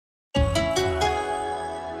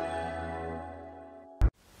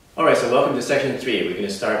Alright, so welcome to section 3. We're going to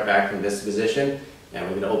start back from this position and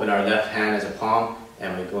we're going to open our left hand as a palm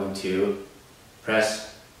and we're going to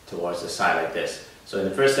press towards the side like this. So in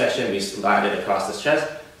the first section we slide it across the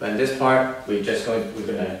chest, but in this part we're going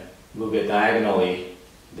to move it diagonally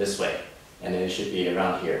this way and then it should be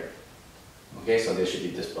around here. Okay, so there should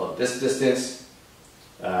be about this distance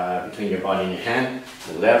between your body and your hand.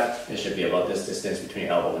 To the left, it should be about this distance between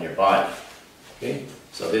your elbow and your body. Okay,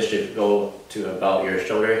 so this should go to about your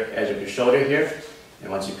shoulder, edge of your shoulder here.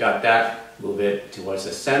 And once you've got that, move it towards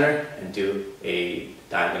the center and do a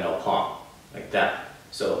diagonal palm, like that.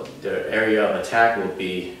 So the area of attack will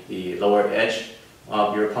be the lower edge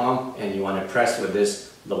of your palm, and you want to press with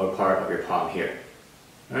this lower part of your palm here.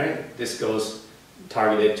 Alright, this goes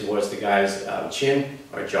targeted towards the guy's chin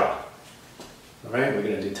or jaw. Alright, we're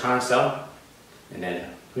going to do Tan Sao, and then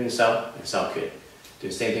Hun Sao and Sao Kun. Do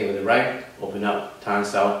the same thing with the right, open up, Tan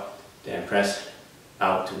Sao, then press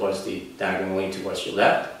out towards diagonally towards your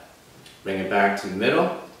left. Bring it back to the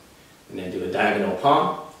middle, and then do a diagonal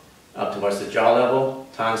palm, up towards the jaw level,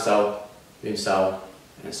 Tan Sao, Hun Sao,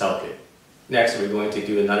 and Sao Kun. Next, we're going to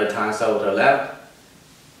do another Tan Sao with our left,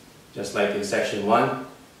 just like in section 1.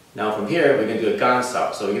 Now from here, we're going to do a Gong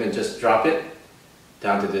Sao. So we're going to just drop it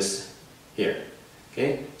down to this here.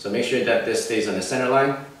 Okay, so make sure that this stays on the center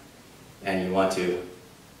line, and you want to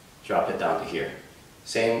drop it down to here.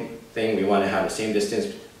 Same thing, we want to have the same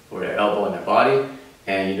distance for your elbow and the body,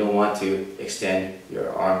 and you don't want to extend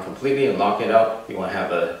your arm completely and lock it up. You want to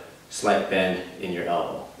have a slight bend in your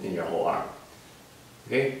elbow, in your whole arm.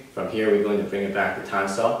 Okay, from here we're going to bring it back to Tan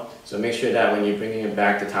Sao. So make sure that when you're bringing it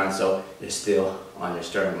back to Tan Sao, it's still on your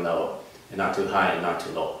sternum level, and not too high and not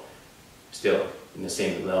too low. Still in the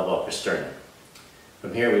same level of your sternum.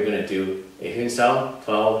 From here we're going to do a Hun Sao,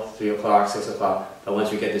 12, 3 o'clock, 6 o'clock. But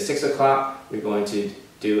once we get to 6 o'clock, we're going to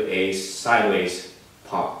do a sideways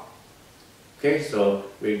palm. Okay, so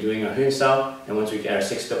we're doing a Hun Sao, and once we get our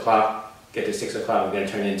 6 o'clock, we're going to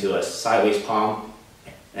turn it into a sideways palm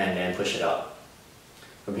and then push it up.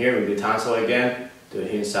 From here we do Tan Sao again, do a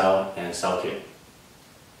Hun Sao and Sao Kun.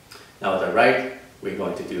 Now with the right, we're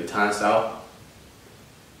going to do Tan Sao.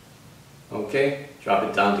 Okay, drop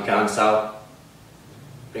it down to Gong Sao.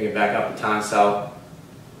 Bring it back up to Tan Sao,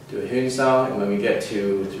 do a Hun Sao, and when we get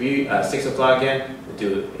to 6 o'clock again, we'll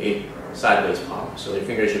do a sideways palm. So your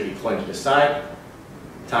fingers should be pointing to the side,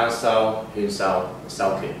 Tan Sao, Hun Sao,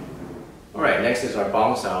 Sao Kun. Alright, next is our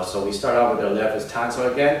Bong Sao. So we start off with our left as Tan Sao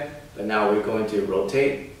again, but now we're going to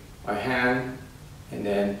rotate our hand and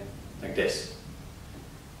then like this.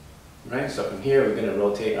 Alright, so from here we're going to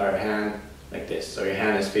rotate our hand like this. So your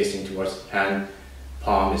hand is facing towards,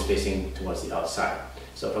 palm is facing towards the outside.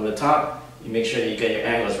 So from the top, you make sure that you get your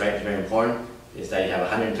angles right. It's very important, is that you have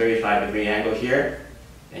a 135-degree angle here,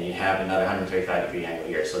 and you have another 135-degree angle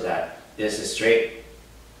here, so that this is straight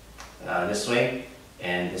this way,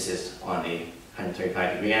 and this is on a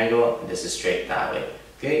 135-degree angle, and this is straight that way.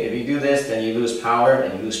 Okay, if you do this, then you lose power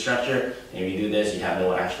and you lose structure, and if you do this, you have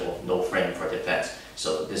no frame for defense.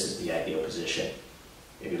 So this is the ideal position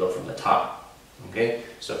if you look from the top. Okay,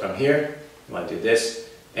 so from here, you want to do this,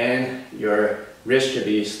 and your wrist should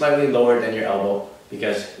be slightly lower than your elbow,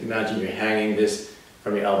 because imagine you're hanging this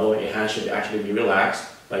from your elbow, your hand should actually be relaxed,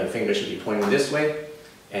 but your fingers should be pointing this way,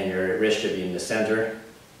 and your wrist should be in the center,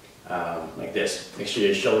 like this. Make sure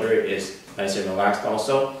your shoulder is nice and relaxed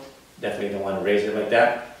also. Definitely don't want to raise it like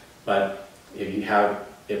that, but if you have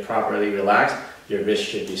it properly relaxed, your wrist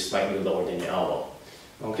should be slightly lower than your elbow.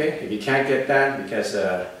 Okay, if you can't get that because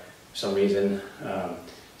for some reason,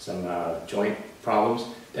 some joint problems,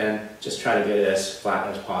 then just try to get it as flat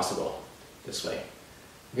as possible, this way.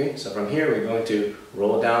 Okay, so from here we're going to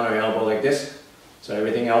roll down our elbow like this. So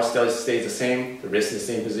everything else still stays the same, the wrist in the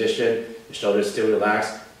same position, the shoulder is still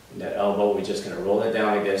relaxed, and that elbow, we're just going to roll it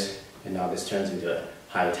down like this, and now this turns into a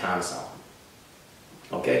high Tan Sao.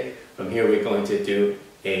 Okay, from here we're going to do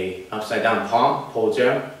a upside down palm, Po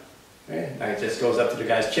Jia. Okay, that just goes up to the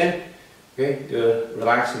guy's chin. Okay,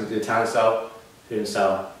 relax and do Tan Sao, Hun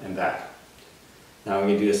Sao, and back. Now we're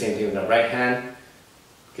going to do the same thing with the right hand.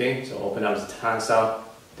 Okay, so open up to Tan Sao,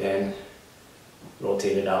 then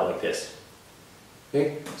rotate it out like this.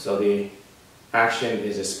 Okay, so the action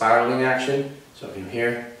is a spiraling action. So from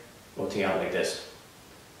here, rotate out like this.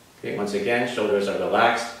 Okay, once again, shoulders are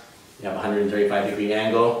relaxed. You have a 135-degree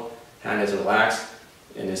angle. Hand is relaxed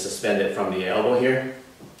and is suspended from the elbow here,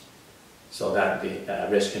 so that the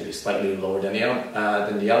wrist can be slightly lower than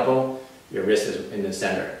the elbow. Your wrist is in the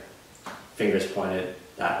center. Fingers pointed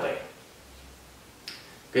that way.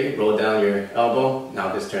 Okay, roll down your elbow.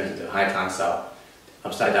 Now this turns into high Tan Sao.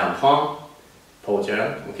 Upside down palm, Po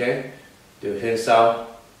Jia. Okay, do Hun Sao,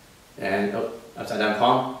 and upside down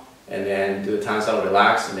palm, and then do the Tan Sao,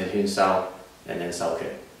 relax, and then Hun Sao, and then Sao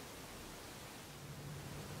kick.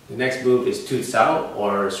 The next move is Tu Sao,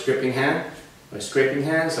 or scraping hand.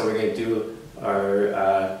 So we're going to do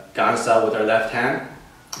our Gan Sao with our left hand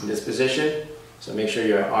in this position. So make sure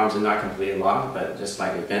your arms are not completely locked, but just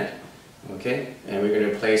slightly bent. Okay, and we're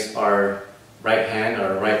going to place our right hand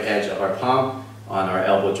or right edge of our palm on our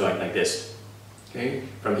elbow joint like this. Okay,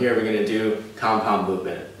 from here we're going to do compound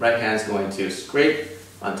movement. Right hand's going to scrape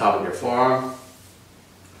on top of your forearm,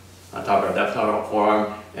 on top of our left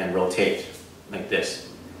forearm, and rotate like this.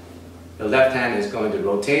 The left hand is going to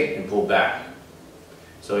rotate and pull back.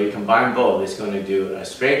 So you combine both, it's going to do a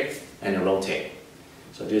scrape and a rotate.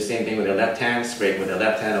 So do the same thing with the left hand, scrape with the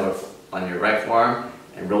left hand over on your right forearm,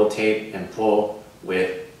 and rotate and pull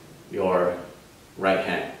with your right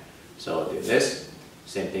hand. So do this,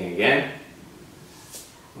 same thing again.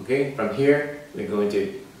 Okay, from here we're going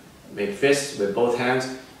to make fists with both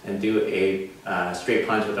hands and do a straight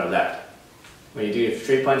punch with our left. When you do a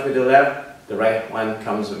straight punch with the left, the right one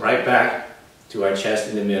comes right back to our chest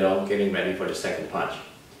in the middle, getting ready for the second punch.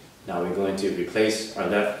 Now we're going to replace our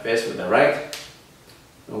left fist with the right.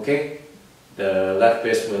 Okay, the left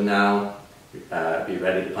fist will now be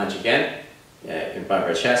ready to punch again in front of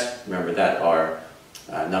our chest. Remember that our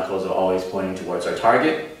knuckles are always pointing towards our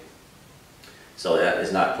target. So that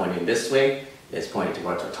is not pointing this way, it's pointing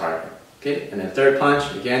towards our target. Okay, and then third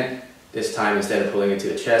punch, again, this time instead of pulling it to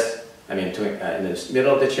the chest, in the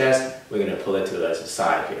middle of the chest, we're going to pull it to the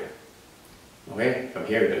side here. Okay, from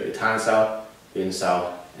here we're going to do Tan Sao, Yun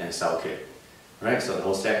Sao, and Sao kick. Alright, so the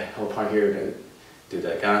whole part here, we're going to do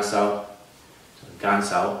the Gan Sao. So Gan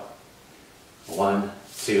Sao. 1,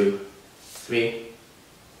 2, 3.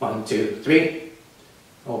 1, 2, 3.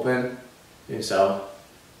 Open, Yun Sao,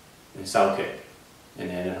 and Sao kick. And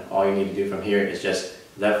then all you need to do from here is just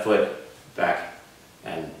left foot back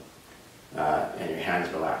and your hands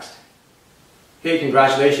relaxed. Hey,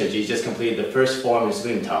 congratulations, you just completed the first form of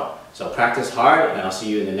Siu Nim Tao. So practice hard, and I'll see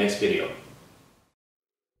you in the next video.